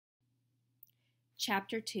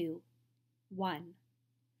Chapter 2 1.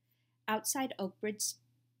 Outside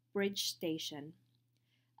Oakbridge Station,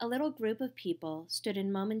 a little group of people stood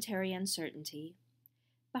in momentary uncertainty.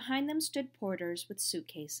 Behind them stood porters with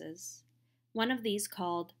suitcases. One of these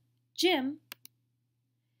called, "Jim!"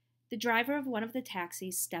 The driver of one of the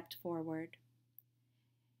taxis stepped forward.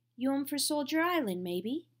 "You for Soldier Island,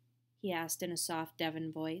 maybe?" he asked in a soft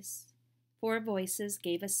Devon voice. 4 voices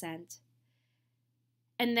gave assent,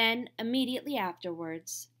 and then, immediately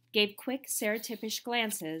afterwards, gave quick, surreptitious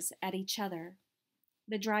glances at each other.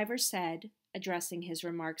 The driver said, addressing his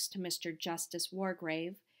remarks to Mr. Justice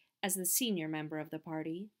Wargrave as the senior member of the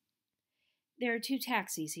party, "There are 2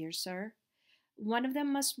 taxis here, sir. One of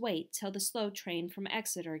them must wait till the slow train from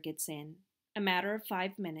Exeter gets in, a matter of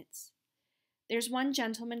 5 minutes. There's one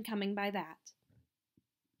gentleman coming by that.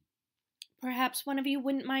 Perhaps one of you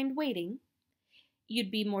wouldn't mind waiting?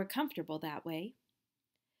 You'd be more comfortable that way."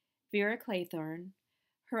 Vera Claythorne,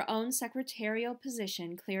 her own secretarial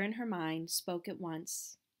position clear in her mind, spoke at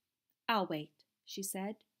once. "I'll wait," she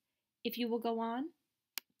said, "if you will go on."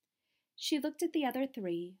 She looked at the other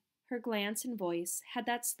 3. Her glance and voice had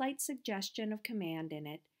that slight suggestion of command in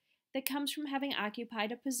it that comes from having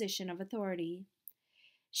occupied a position of authority.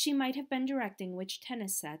 She might have been directing which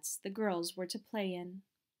tennis sets the girls were to play in.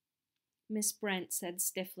 Miss Brent said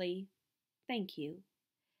stiffly, "Thank you,"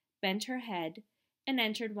 bent her head, and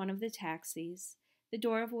entered one of the taxis, the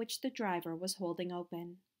door of which the driver was holding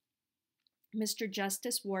open. Mr.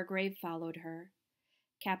 Justice Wargrave followed her.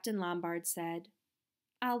 Captain Lombard said,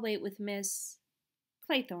 "I'll wait with Miss—"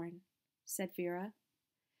 "Claythorne," said Vera.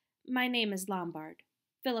 "My name is Lombard,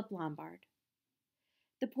 Philip Lombard."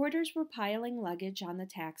 The porters were piling luggage on the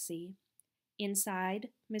taxi.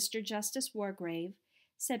 Inside, Mr. Justice Wargrave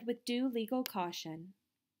said with due legal caution,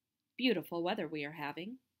 "Beautiful weather we are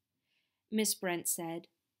having." Miss Brent said,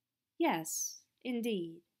 "Yes,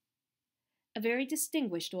 indeed." A very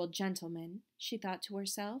distinguished old gentleman, she thought to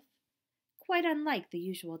herself, quite unlike the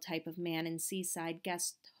usual type of man in seaside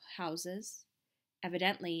guest houses.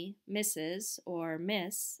 Evidently, Mrs. or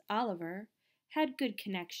Miss Oliver had good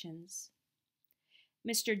connections.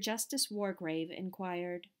 Mr. Justice Wargrave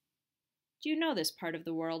inquired, "Do you know this part of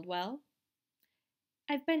the world well?"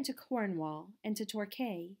 "I've been to Cornwall and to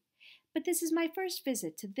Torquay, but this is my first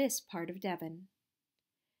visit to this part of Devon."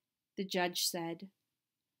 The judge said,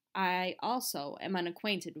 "I also am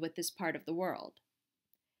unacquainted with this part of the world."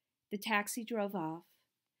 The taxi drove off.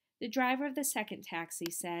 The driver of the second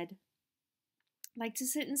taxi said, "Like to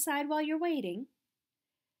sit inside while you're waiting?"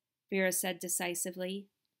 Vera said decisively,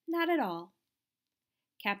 "Not at all."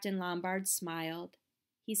 Captain Lombard smiled.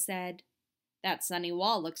 He said, "That sunny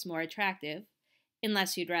wall looks more attractive,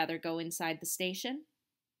 unless you'd rather go inside the station?"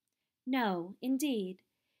 "No, indeed.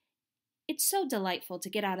 It's so delightful to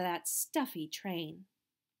get out of that stuffy train."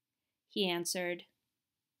 He answered,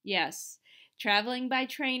 "Yes, traveling by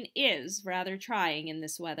train is rather trying in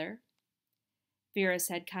this weather." Vera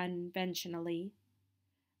said conventionally,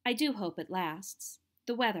 "I do hope it lasts.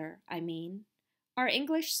 The weather, I mean. Our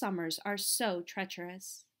English summers are so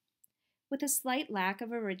treacherous." With a slight lack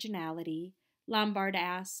of originality, Lombard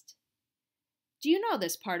asked, "Do you know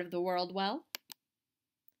this part of the world well?"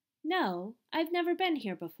 "No, I've never been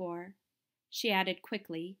here before," she added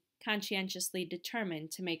quickly, conscientiously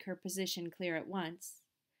determined to make her position clear at once.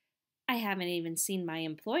 "I haven't even seen my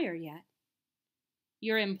employer yet."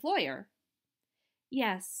 "Your employer?"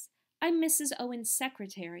 "Yes, I'm Mrs. Owen's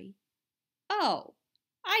secretary." "Oh,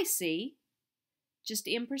 I see." Just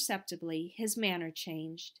imperceptibly, his manner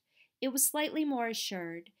changed. It was slightly more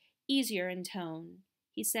assured, easier in tone.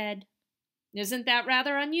 He said, "Isn't that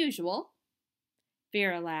rather unusual?"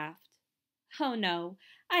 Vera laughed. "Oh, no,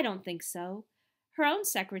 I don't think so. Her own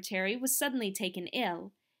secretary was suddenly taken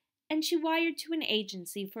ill, and she wired to an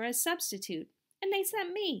agency for a substitute, and they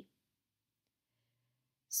sent me."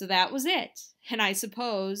 "So that was it, and I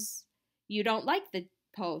suppose you don't like the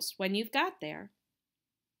post when you've got there."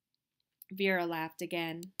 Vera laughed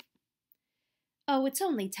again. "Oh, it's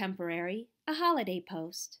only temporary, a holiday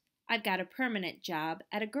post. I've got a permanent job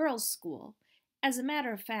at a girls' school. As a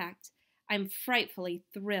matter of fact, I'm frightfully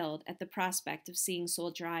thrilled at the prospect of seeing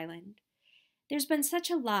Soldier Island. There's been such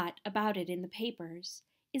a lot about it in the papers.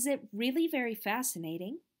 Is it really very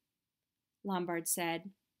fascinating?" Lombard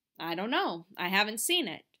said, "I don't know. I haven't seen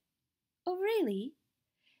it." "Oh, really?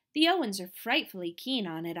 The Owens are frightfully keen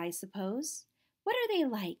on it, I suppose. What are they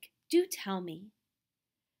like? Do tell me."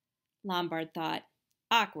 Lombard thought,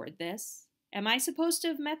 "Awkward, this. Am I supposed to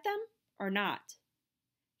have met them, or not?"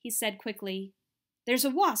 He said quickly, "There's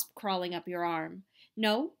a wasp crawling up your arm.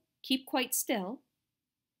 No, keep quite still."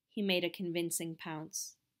 He made a convincing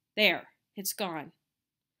pounce. "There, It's gone.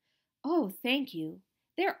 Oh, thank you.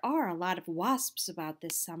 There are a lot of wasps about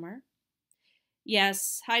this summer.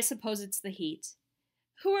 Yes, I suppose it's the heat.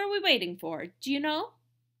 Who are we waiting for? Do you know?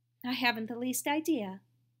 I haven't the least idea.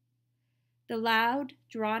 The loud,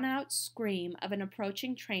 drawn-out scream of an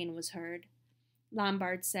approaching train was heard.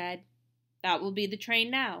 Lombard said, That will be the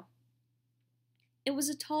train now. It was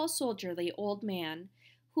a tall, soldierly old man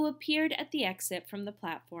who appeared at the exit from the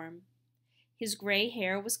platform. His gray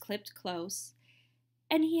hair was clipped close,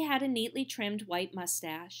 and he had a neatly trimmed white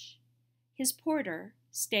mustache. His porter,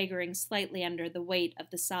 staggering slightly under the weight of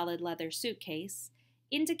the solid leather suitcase,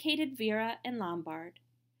 indicated Vera and Lombard.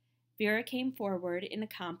 Vera came forward in a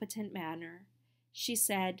competent manner. She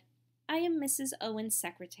said, I am Mrs. Owen's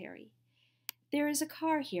secretary. There is a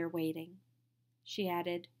car here waiting. She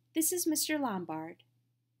added, This is Mr. Lombard.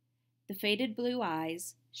 The faded blue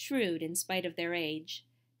eyes, shrewd in spite of their age,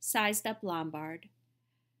 sized up Lombard.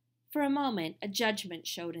 For a moment, a judgment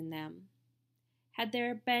showed in them. Had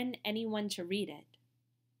there been anyone to read it?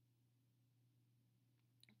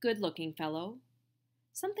 Good-looking fellow.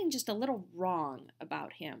 Something just a little wrong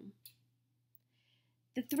about him.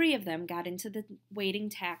 The three of them got into the waiting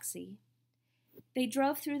taxi. They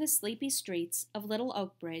drove through the sleepy streets of Little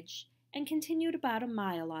Oakbridge and continued about a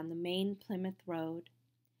mile on the main Plymouth Road.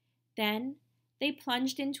 Then they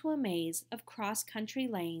plunged into a maze of cross-country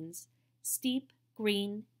lanes, steep,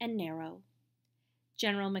 green, and narrow.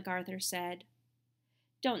 General MacArthur said,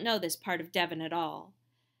 Don't know this part of Devon at all.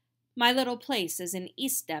 My little place is in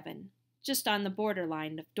East Devon, just on the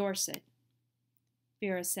borderline of Dorset.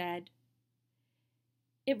 Vera said,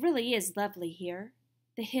 It really is lovely here.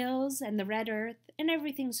 The hills and the red earth and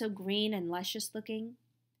everything so green and luscious looking.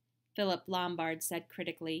 Philip Lombard said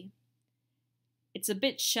critically, It's a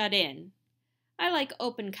bit shut in. I like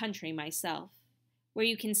open country myself, where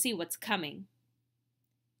you can see what's coming.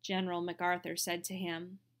 General MacArthur said to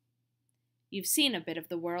him, You've seen a bit of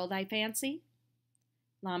the world, I fancy?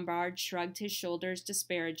 Lombard shrugged his shoulders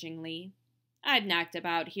disparagingly. I've knocked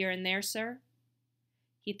about here and there, sir.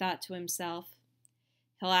 He thought to himself,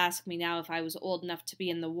 He'll ask me now if I was old enough to be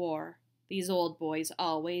in the war. These old boys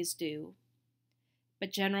always do.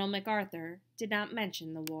 But General MacArthur did not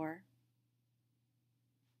mention the war.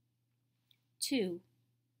 2.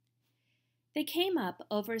 They came up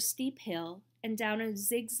over a steep hill and down a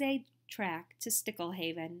zigzag track to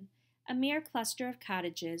Sticklehaven, a mere cluster of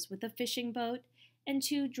cottages with a fishing boat and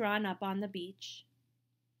two drawn up on the beach.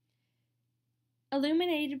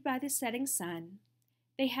 Illuminated by the setting sun,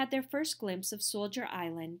 they had their first glimpse of Soldier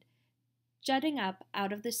Island, jutting up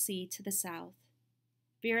out of the sea to the south.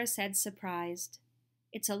 Vera said, surprised,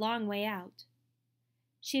 It's a long way out.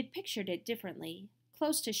 She had pictured it differently,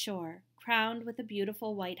 close to shore, crowned with a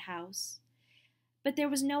beautiful white house. But there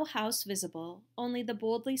was no house visible, only the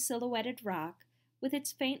boldly silhouetted rock with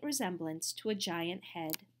its faint resemblance to a giant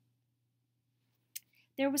head.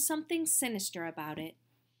 There was something sinister about it.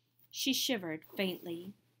 She shivered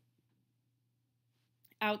faintly.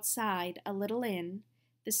 Outside a little inn,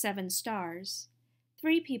 the Seven Stars,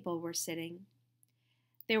 3 people were sitting.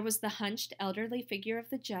 There was the hunched elderly figure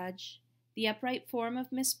of the judge, the upright form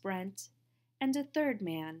of Miss Brent, and a third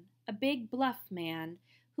man, a big bluff man,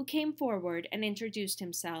 who came forward and introduced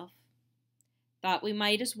himself. Thought we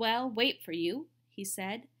might as well wait for you, he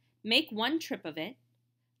said. Make one trip of it.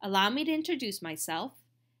 Allow me to introduce myself.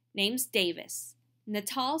 Name's Davis.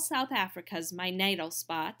 Natal, South Africa's my natal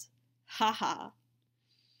spot. Ha ha.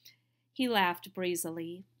 He laughed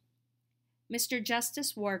breezily. Mr.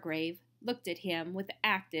 Justice Wargrave looked at him with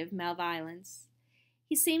active malevolence.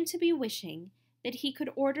 He seemed to be wishing that he could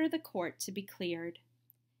order the court to be cleared.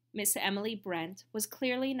 Miss Emily Brent was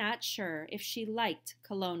clearly not sure if she liked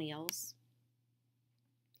colonials.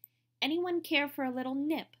 Anyone care for a little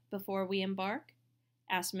nip before we embark?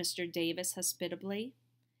 Asked Mr. Davis hospitably.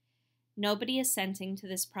 Nobody assenting to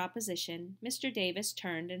this proposition, Mr. Davis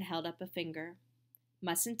turned and held up a finger.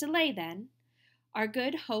 Mustn't delay, then. Our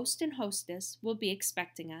good host and hostess will be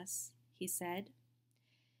expecting us, he said.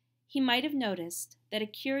 He might have noticed that a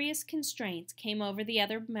curious constraint came over the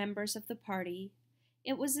other members of the party.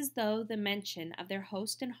 It was as though the mention of their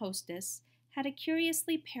host and hostess had a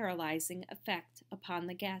curiously paralyzing effect upon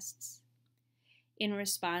the guests. In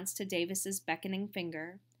response to Davis's beckoning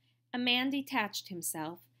finger, a man detached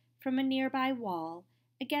himself from a nearby wall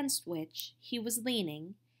against which he was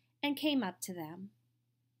leaning and came up to them.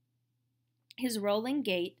 His rolling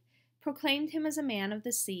gait proclaimed him as a man of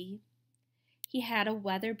the sea. He had a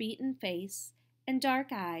weather-beaten face and dark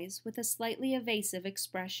eyes with a slightly evasive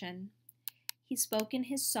expression. He spoke in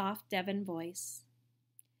his soft Devon voice.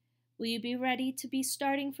 Will you be ready to be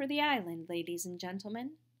starting for the island, ladies and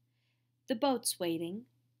gentlemen? The boat's waiting.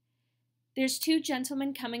 There's 2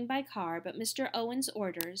 gentlemen coming by car, but Mr. Owen's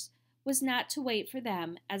orders was not to wait for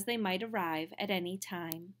them, as they might arrive at any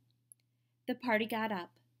time. The party got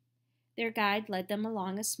up. Their guide led them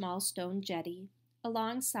along a small stone jetty.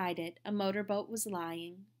 Alongside it, a motorboat was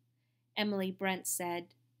lying. Emily Brent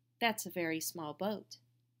said, "That's a very small boat."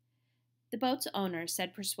 The boat's owner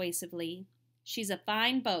said persuasively, "She's a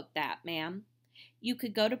fine boat, that, ma'am. You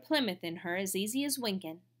could go to Plymouth in her as easy as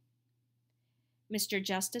winking." Mr.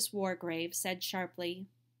 Justice Wargrave said sharply,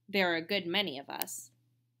 "There are a good many of us."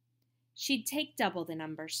 "She'd take double the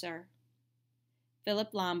number, sir."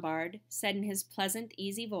 Philip Lombard said in his pleasant,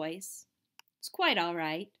 easy voice, "It's quite all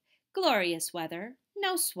right. Glorious weather.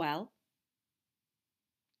 No swell."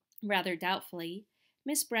 Rather doubtfully,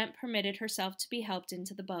 Miss Brent permitted herself to be helped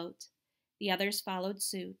into the boat. The others followed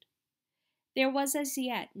suit. There was as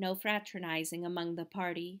yet no fraternizing among the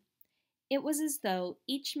party. It was as though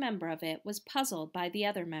each member of it was puzzled by the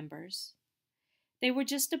other members. They were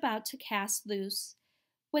just about to cast loose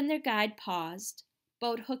when their guide paused,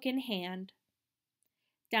 boat hook in hand.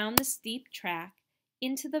 Down the steep track,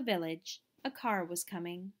 into the village, a car was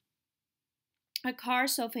coming. A car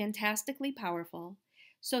so fantastically powerful,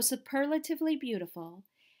 so superlatively beautiful,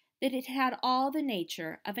 that it had all the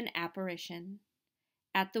nature of an apparition.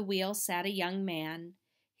 At the wheel sat a young man,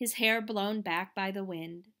 his hair blown back by the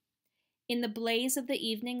wind. In the blaze of the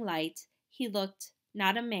evening light, he looked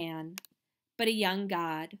not a man, but a young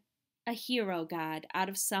god, a hero god out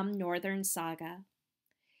of some northern saga.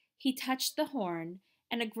 He touched the horn,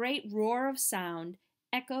 and a great roar of sound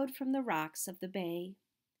echoed from the rocks of the bay.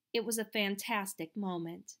 It was a fantastic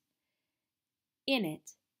moment. In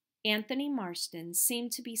it, Anthony Marston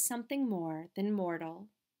seemed to be something more than mortal.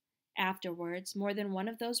 Afterwards, more than one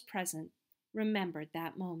of those present remembered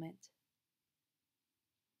that moment.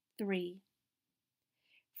 3.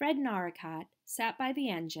 Fred Narracott sat by the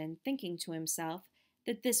engine, thinking to himself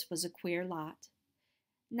that this was a queer lot.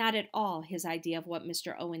 Not at all his idea of what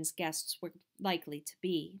Mr. Owen's guests were likely to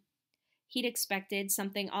be. He'd expected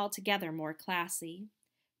something altogether more classy.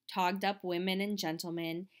 Togged-up women and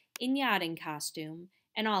gentlemen in yachting costume,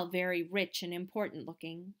 and all very rich and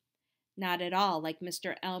important-looking. Not at all like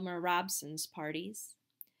Mr. Elmer Robson's parties.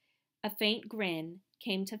 A faint grin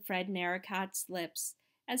came to Fred Narracott's lips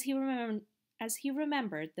as he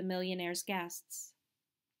remembered the millionaire's guests.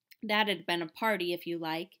 That had been a party, if you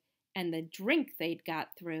like, and the drink they'd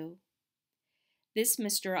got through. This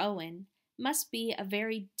Mr. Owen must be a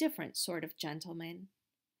very different sort of gentleman.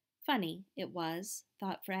 Funny, it was,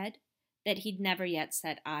 thought Fred, that he'd never yet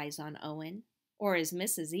set eyes on Owen, or his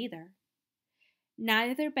missus either.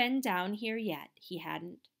 Neither been down here yet, he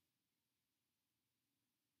hadn't.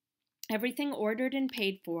 Everything ordered and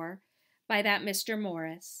paid for by that Mr.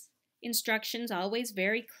 Morris. Instructions always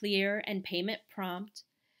very clear and payment prompt.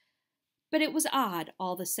 But it was odd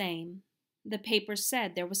all the same. The papers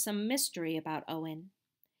said there was some mystery about Owen.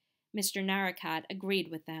 Mr. Narracott agreed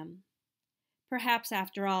with them. Perhaps,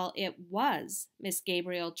 after all, it was Miss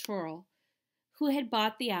Gabrielle Turrell who had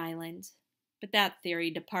bought the island, but that theory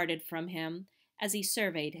departed from him as he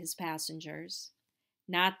surveyed his passengers.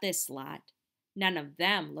 Not this lot. None of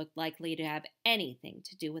them looked likely to have anything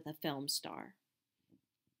to do with a film star.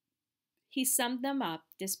 He summed them up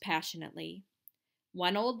dispassionately.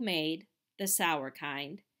 One old maid, the sour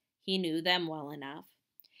kind, he knew them well enough.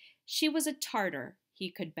 She was a Tartar, he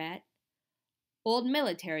could bet. Old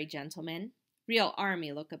military gentleman, real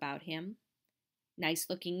army look about him.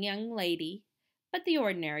 Nice-looking young lady, but the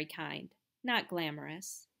ordinary kind, not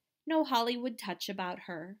glamorous. No Hollywood touch about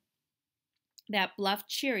her. That bluff,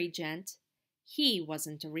 cheery gent, he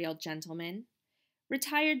wasn't a real gentleman.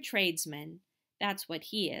 Retired tradesman, that's what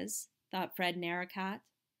he is, thought Fred Narracott.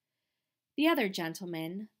 The other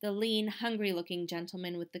gentleman, the lean, hungry-looking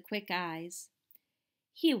gentleman with the quick eyes,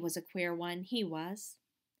 he was a queer one, he was.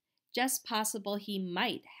 Just possible he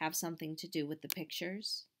might have something to do with the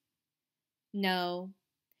pictures. No,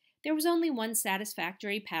 there was only one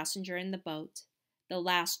satisfactory passenger in the boat, the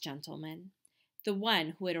last gentleman, the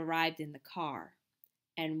one who had arrived in the car.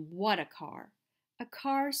 And what a car! A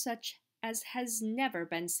car such as has never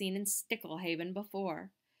been seen in Sticklehaven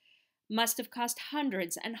before. Must have cost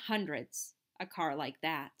hundreds and hundreds, a car like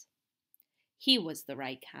that. He was the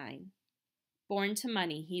right kind. Born to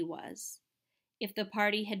money, he was. If the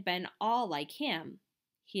party had been all like him,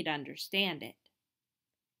 he'd understand it.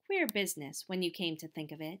 Queer business, when you came to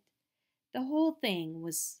think of it. The whole thing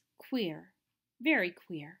was queer, very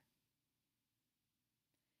queer.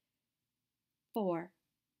 4.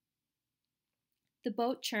 The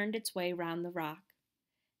boat churned its way round the rock.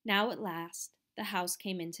 Now at last the house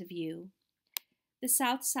came into view. The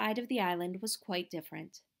south side of the island was quite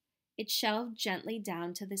different. It shelved gently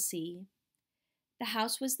down to the sea. The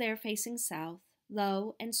house was there facing south,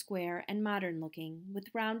 low and square and modern-looking,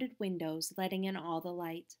 with rounded windows letting in all the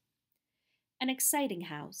light. An exciting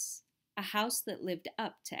house, a house that lived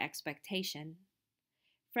up to expectation.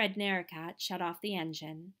 Fred Narracott shut off the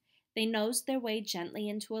engine. They nosed their way gently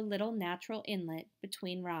into a little natural inlet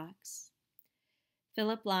between rocks.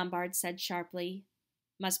 Philip Lombard said sharply,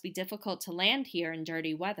 "Must be difficult to land here in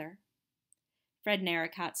dirty weather." Fred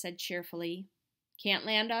Narracott said cheerfully, "Can't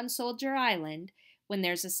land on Soldier Island when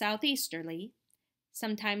there's a southeasterly.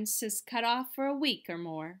 Sometimes it's cut off for a week or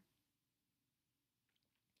more."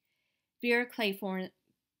 Vera Claythorne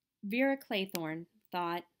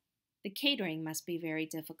thought, "The catering must be very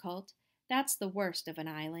difficult. That's the worst of an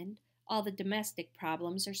island. All the domestic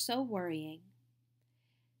problems are so worrying."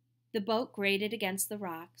 The boat grated against the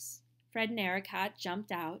rocks. Fred Narracott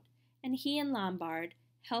jumped out, and he and Lombard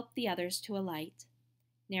helped the others to alight.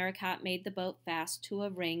 Narracott made the boat fast to a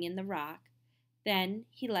ring in the rock. Then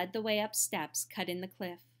he led the way up steps cut in the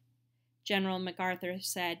cliff. General MacArthur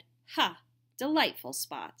said, "Ha! Delightful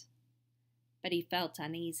spot." But he felt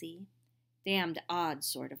uneasy. Damned odd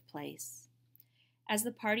sort of place. As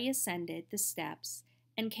the party ascended the steps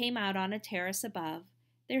and came out on a terrace above,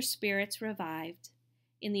 their spirits revived.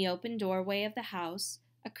 In the open doorway of the house,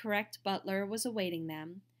 a correct butler was awaiting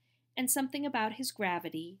them, and something about his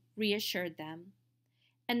gravity reassured them.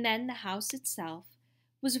 And then the house itself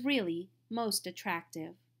was really most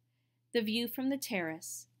attractive. The view from the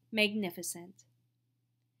terrace, magnificent.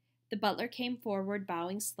 The butler came forward,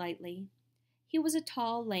 bowing slightly. He was a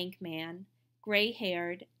tall, lank man,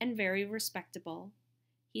 gray-haired and very respectable.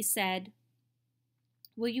 He said,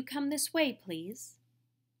 "Will you come this way, please?"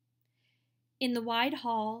 In the wide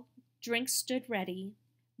hall, drinks stood ready,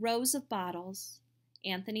 rows of bottles.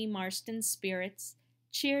 Anthony Marston's spirits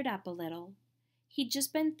cheered up a little. He'd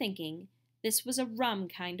just been thinking this was a rum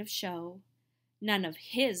kind of show. None of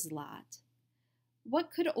his lot.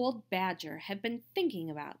 What could old Badger have been thinking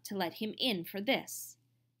about to let him in for this?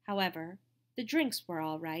 However, the drinks were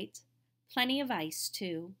all right. Plenty of ice,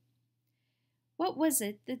 too. What was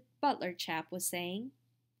it the butler chap was saying?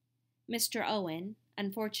 Mr. Owen,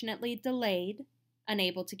 unfortunately delayed,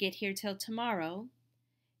 unable to get here till tomorrow.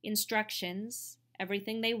 Instructions,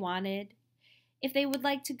 everything they wanted. If they would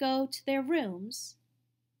like to go to their rooms,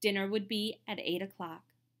 dinner would be at 8 o'clock.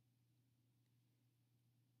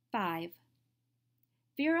 5.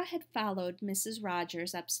 Vera had followed Mrs.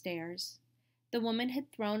 Rogers upstairs. The woman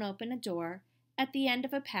had thrown open a door at the end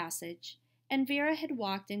of a passage, and Vera had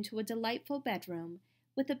walked into a delightful bedroom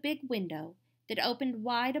with a big window that opened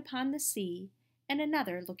wide upon the sea and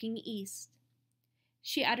another looking east.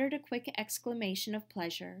 She uttered a quick exclamation of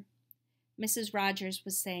pleasure. Mrs. Rogers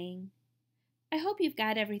was saying, "I hope you've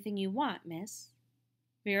got everything you want, miss."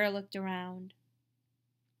 Vera looked around.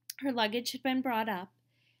 Her luggage had been brought up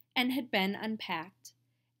and had been unpacked.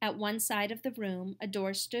 At one side of the room, a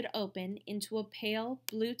door stood open into a pale,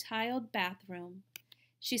 blue-tiled bathroom.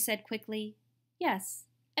 She said quickly, "Yes,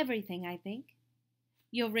 everything, I think."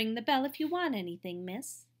 "You'll ring the bell if you want anything,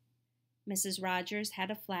 miss." Mrs. Rogers had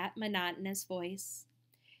a flat, monotonous voice.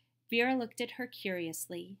 Vera looked at her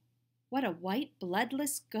curiously. What a white,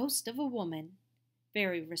 bloodless ghost of a woman!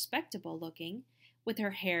 Very respectable looking, with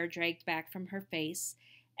her hair dragged back from her face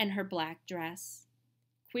and her black dress.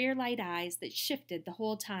 Queer light eyes that shifted the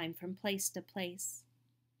whole time from place to place.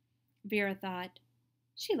 Vera thought,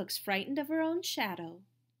 "She looks frightened of her own shadow."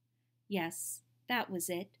 Yes, that was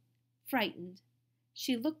it. Frightened.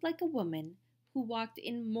 She looked like a woman who walked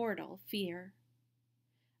in mortal fear.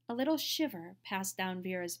 A little shiver passed down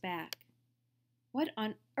Vera's back. What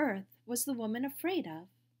on earth was the woman afraid of?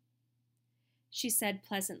 She said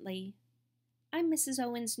pleasantly, "I'm Mrs.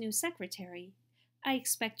 Owen's new secretary. I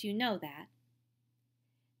expect you know that."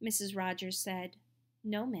 Mrs. Rogers said,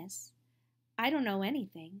 "No, miss. I don't know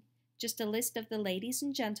anything. Just a list of the ladies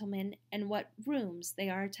and gentlemen and what rooms they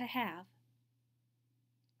are to have."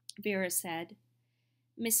 Vera said,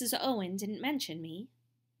 "Mrs. Owen didn't mention me."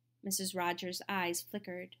 Mrs. Rogers' eyes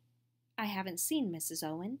flickered. "I haven't seen Mrs.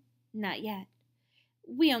 Owen. Not yet.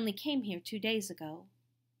 We only came here 2 days ago."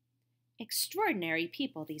 Extraordinary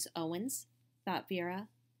people, these Owens, thought Vera.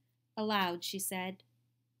 Aloud, she said,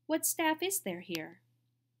 "What staff is there here?"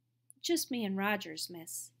 "Just me and Rogers,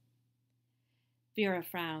 miss." Vera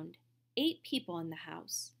frowned. 8 people in the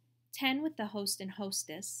house, 10 with the host and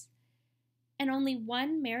hostess, and only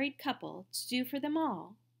 1 married couple to do for them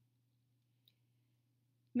all.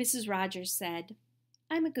 Mrs. Rogers said,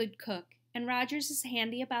 "I'm a good cook, and Rogers is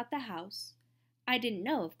handy about the house. I didn't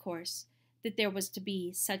know, of course, that there was to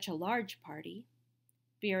be such a large party."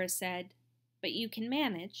 Vera said. But you can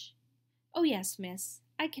manage. Oh, yes, miss,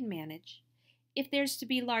 I can manage. If there's to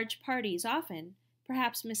be large parties often,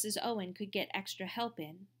 perhaps Mrs. Owen could get extra help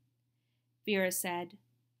in. Vera said,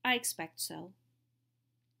 I expect so.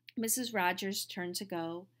 Mrs. Rogers turned to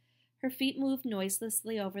go. Her feet moved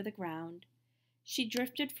noiselessly over the ground. She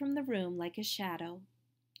drifted from the room like a shadow.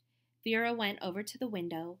 Vera went over to the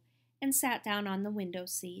window and sat down on the window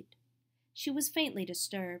seat. She was faintly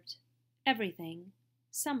disturbed. Everything,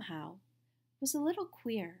 somehow, was a little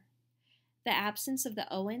queer. The absence of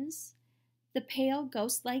the Owens, the pale,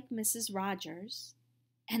 ghost-like Mrs. Rogers,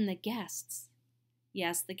 and the guests.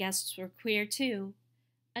 Yes, the guests were queer, too.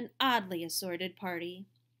 An oddly assorted party.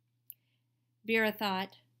 Vera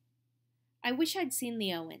thought, I wish I'd seen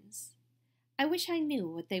the Owens. I wish I knew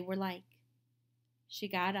what they were like. She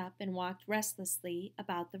got up and walked restlessly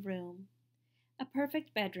about the room. A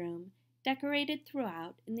perfect bedroom, decorated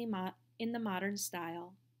throughout in the modern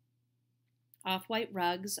style. Off-white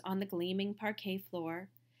rugs on the gleaming parquet floor,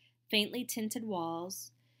 faintly tinted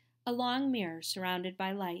walls, a long mirror surrounded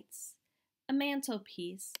by lights, a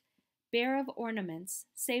mantelpiece bare of ornaments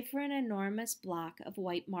save for an enormous block of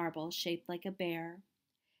white marble shaped like a bear,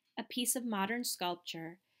 a piece of modern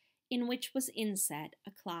sculpture in which was inset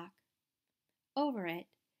a clock. Over it,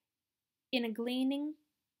 in a gleaming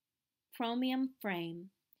chromium frame,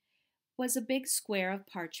 was a big square of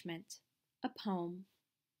parchment, a poem.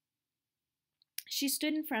 She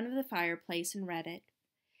stood in front of the fireplace and read it.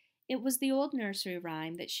 It was the old nursery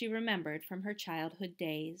rhyme that she remembered from her childhood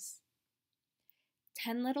days.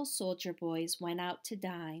 10 little soldier boys went out to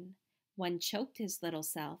dine. One choked his little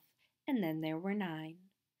self, and then there were 9.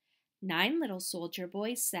 9 little soldier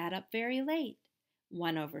boys sat up very late.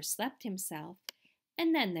 One overslept himself,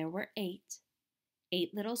 and then there were 8.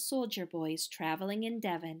 8 little soldier boys traveling in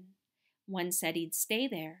Devon. One said he'd stay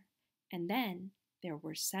there, and then there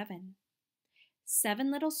were 7.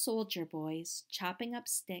 7 little soldier boys chopping up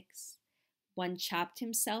sticks. One chopped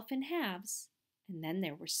himself in halves, and then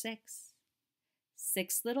there were 6.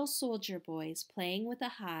 6 little soldier boys playing with a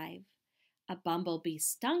hive. A bumblebee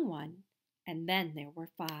stung one, and then there were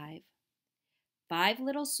 5. 5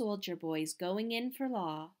 little soldier boys going in for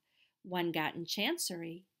law. One got in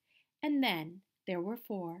chancery, and then there were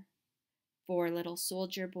 4. 4 little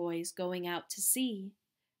soldier boys going out to sea.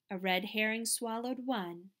 A red herring swallowed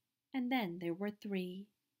one, and then there were 3.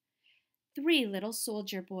 3 little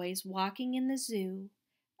soldier boys walking in the zoo.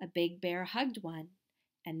 A big bear hugged one,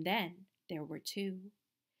 and then there were 2.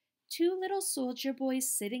 2 little soldier boys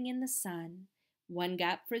sitting in the sun. One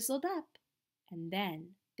got frizzled up, and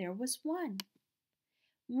then there was 1.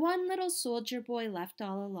 1 little soldier boy left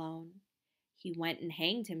all alone. He went and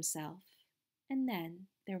hanged himself, and then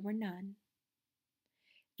there were none.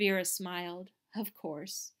 Vera smiled. Of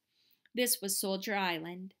course. This was Soldier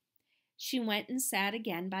Island. She went and sat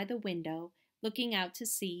again by the window, looking out to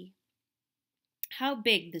sea. How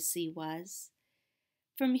big the sea was!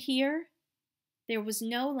 From here, there was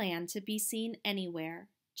no land to be seen anywhere,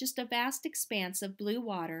 just a vast expanse of blue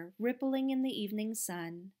water rippling in the evening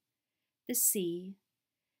sun. The sea,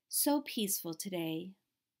 so peaceful today,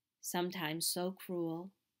 sometimes so cruel.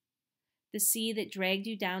 The sea that dragged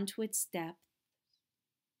you down to its depth.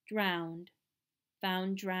 Drowned,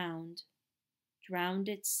 found drowned, drowned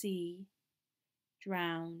at sea,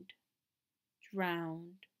 drowned,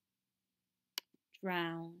 drowned,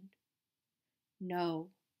 drowned. No,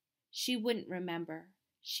 she wouldn't remember.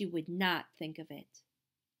 She would not think of it.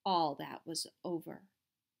 All that was over.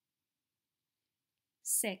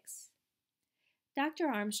 6. Dr.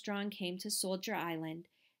 Armstrong came to Soldier Island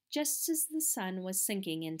just as the sun was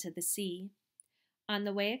sinking into the sea. On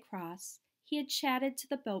the way across, he had chatted to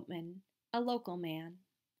the boatman, a local man.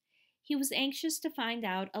 He was anxious to find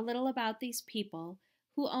out a little about these people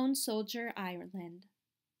who owned Soldier Island.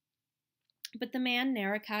 But the man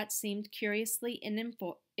Narracott seemed curiously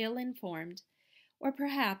ill-informed, or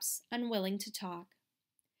perhaps unwilling to talk.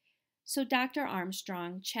 So Dr.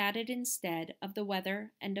 Armstrong chatted instead of the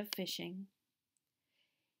weather and of fishing.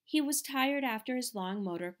 He was tired after his long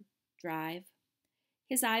motor drive.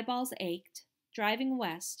 His eyeballs ached. Driving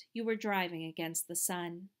west, you were driving against the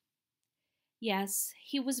sun. Yes,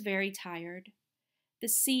 he was very tired. The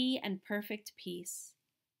sea and perfect peace.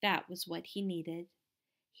 That was what he needed.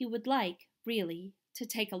 He would like, really, to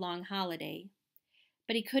take a long holiday.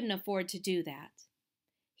 But he couldn't afford to do that.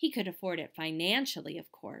 He could afford it financially, of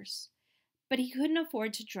course. But he couldn't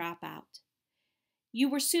afford to drop out. You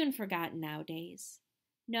were soon forgotten nowadays.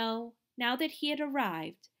 No, now that he had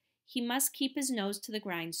arrived, he must keep his nose to the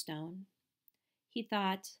grindstone. He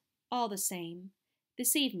thought, all the same,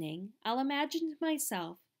 this evening I'll imagine to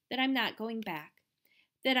myself that I'm not going back,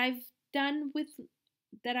 that I've done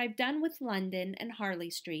with London and Harley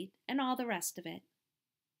Street and all the rest of it.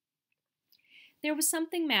 There was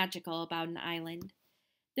something magical about an island.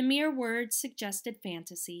 The mere word suggested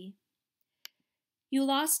fantasy. You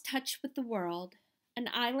lost touch with the world. An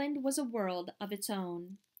island was a world of its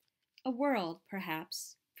own. A world,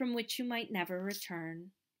 perhaps, from which you might never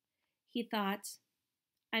return. He thought,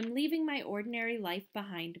 I'm leaving my ordinary life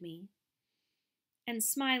behind me. And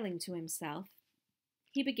smiling to himself,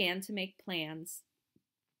 he began to make plans.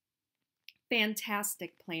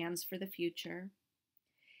 Fantastic plans for the future.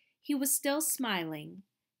 He was still smiling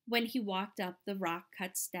when he walked up the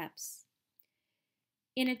rock-cut steps.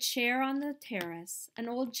 In a chair on the terrace, an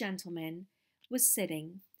old gentleman was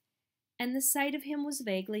sitting, and the sight of him was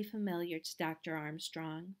vaguely familiar to Dr.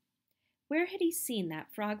 Armstrong. Where had he seen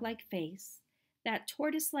that frog-like face, that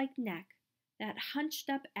tortoise-like neck, that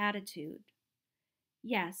hunched-up attitude?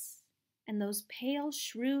 Yes, and those pale,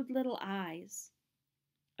 shrewd little eyes.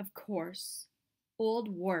 Of course,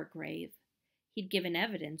 old Wargrave. He'd given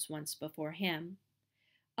evidence once before him.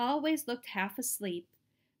 Always looked half asleep,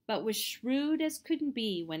 but was shrewd as could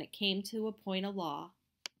be when it came to a point of law.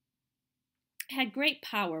 Had great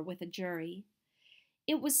power with a jury.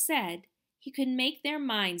 It was said he could make their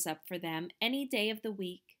minds up for them any day of the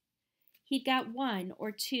week. He'd got 1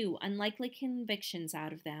 or 2 unlikely convictions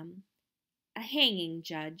out of them. A hanging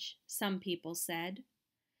judge, some people said.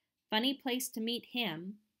 Funny place to meet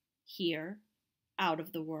him, here, out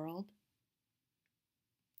of the world.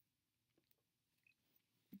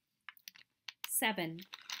 7.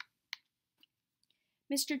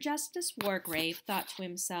 Mr. Justice Wargrave thought to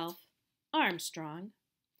himself, Armstrong.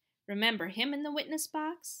 Remember him in the witness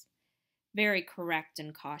box? Very correct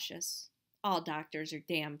and cautious. All doctors are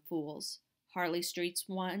damn fools. Harley Street's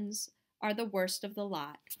ones are the worst of the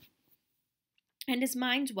lot. And his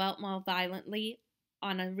mind dwelt more violently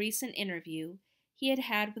on a recent interview he had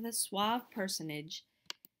had with a suave personage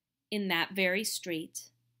in that very street.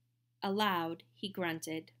 Aloud, he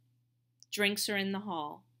grunted. Drinks are in the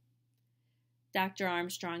hall. Dr.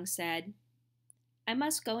 Armstrong said, I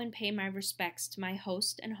must go and pay my respects to my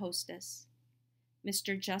host and hostess.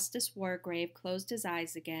 Mr. Justice Wargrave closed his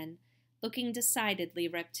eyes again, looking decidedly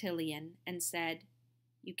reptilian, and said,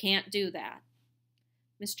 You can't do that.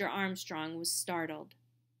 Mr. Armstrong was startled.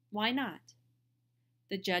 Why not?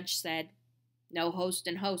 The judge said, No host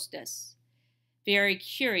and hostess. Very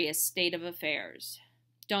curious state of affairs.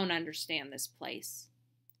 Don't understand this place.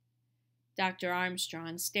 Dr.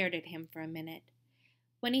 Armstrong stared at him for a minute.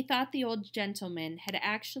 When he thought the old gentleman had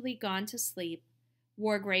actually gone to sleep,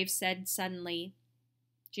 Wargrave said suddenly,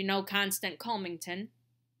 Do you know Constant Culmington?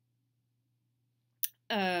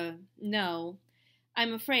 No.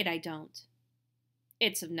 I'm afraid I don't.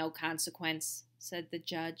 It's of no consequence, said the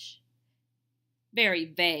judge. Very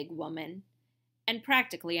vague woman, and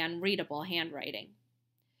practically unreadable handwriting.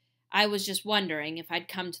 I was just wondering if I'd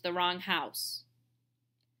come to the wrong house.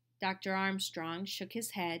 Dr. Armstrong shook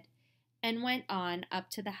his head and went on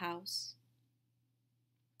up to the house.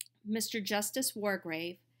 Mr. Justice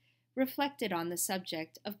Wargrave reflected on the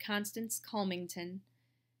subject of Constance Culmington.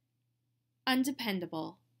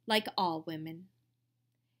 Undependable, like all women.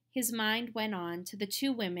 His mind went on to the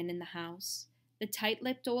 2 women in the house, the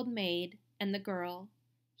tight-lipped old maid and the girl.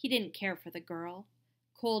 He didn't care for the girl.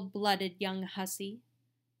 Cold-blooded young hussy.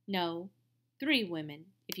 No, 3 women,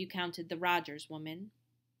 if you counted the Rogers woman.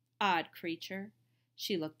 Odd creature.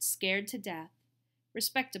 She looked scared to death.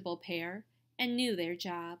 Respectable pair, and knew their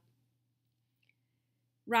job.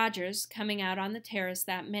 Rogers, coming out on the terrace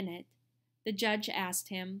that minute, the judge asked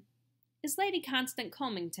him, Is Lady Constant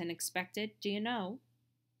Culmington expected, do you know?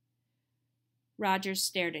 Rogers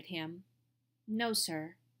stared at him. No,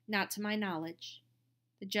 sir, not to my knowledge.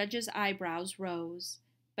 The judge's eyebrows rose,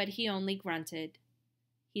 but he only grunted.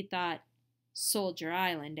 He thought, Soldier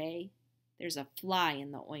Island, eh? There's a fly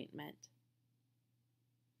in the ointment.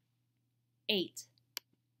 8.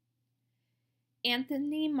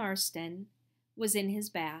 Anthony Marston was in his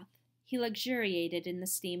bath. He luxuriated in the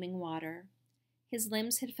steaming water. His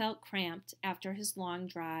limbs had felt cramped after his long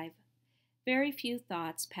drive. Very few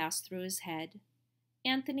thoughts passed through his head.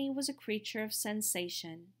 Anthony was a creature of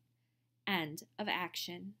sensation and of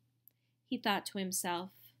action. He thought to himself,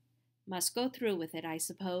 Must go through with it, I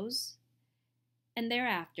suppose. And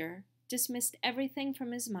thereafter dismissed everything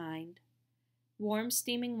from his mind. Warm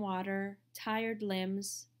steaming water, tired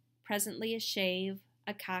limbs, presently a shave,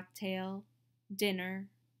 a cocktail, dinner,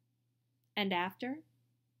 and after?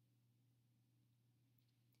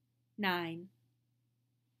 9.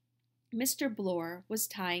 Mr. Bloor was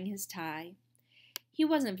tying his tie. He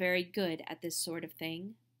wasn't very good at this sort of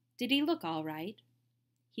thing. Did he look all right?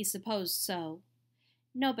 He supposed so.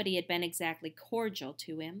 Nobody had been exactly cordial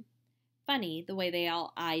to him. Funny the way they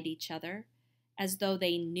all eyed each other, as though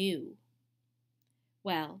they knew.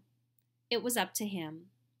 Well, it was up to him.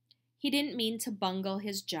 He didn't mean to bungle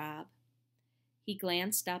his job. He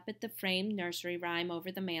glanced up at the framed nursery rhyme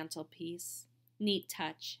over the mantelpiece. Neat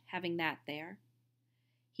touch, having that there.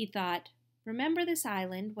 He thought, remember this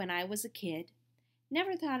island when I was a kid?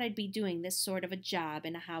 Never thought I'd be doing this sort of a job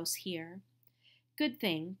in a house here. Good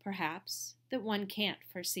thing, perhaps, that one can't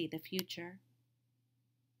foresee the future.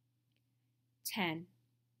 10.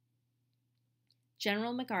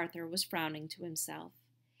 General MacArthur was frowning to himself.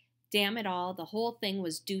 Damn it all, the whole thing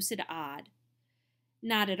was deuced odd.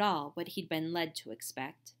 Not at all what he'd been led to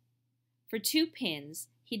expect. For 2 pins,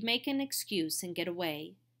 he'd make an excuse and get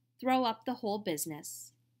away, throw up the whole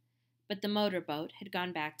business. But the motorboat had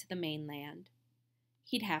gone back to the mainland.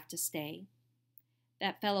 He'd have to stay.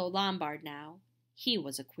 That fellow Lombard now, he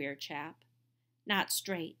was a queer chap. Not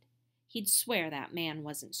straight. He'd swear that man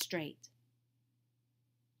wasn't straight.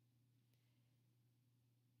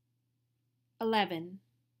 11.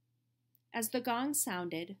 As the gong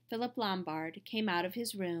sounded, Philip Lombard came out of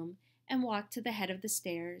his room and walked to the head of the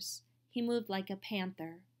stairs. He moved like a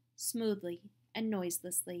panther, smoothly and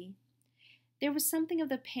noiselessly. There was something of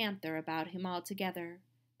the panther about him altogether,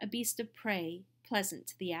 a beast of prey, pleasant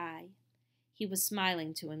to the eye. He was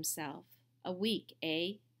smiling to himself. A week,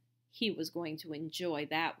 eh? He was going to enjoy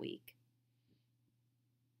that week.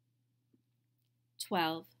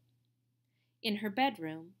 12. In her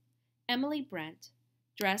bedroom, Emily Brent,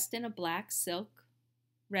 dressed in a black silk,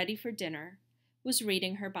 ready for dinner, was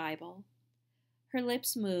reading her Bible. Her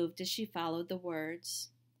lips moved as she followed the words.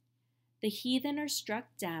 The heathen are struck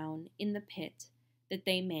down in the pit that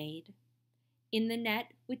they made. In the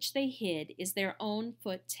net which they hid is their own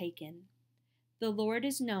foot taken. The Lord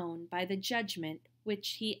is known by the judgment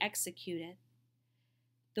which he executeth.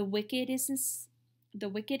 The wicked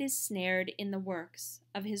is snared in the works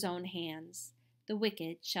of his own hands. The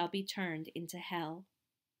wicked shall be turned into hell.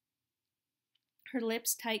 Her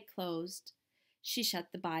lips tight closed, she shut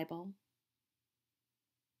the Bible.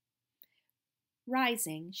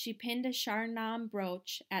 Rising, she pinned a charnam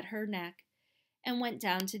brooch at her neck and went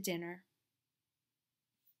down to dinner.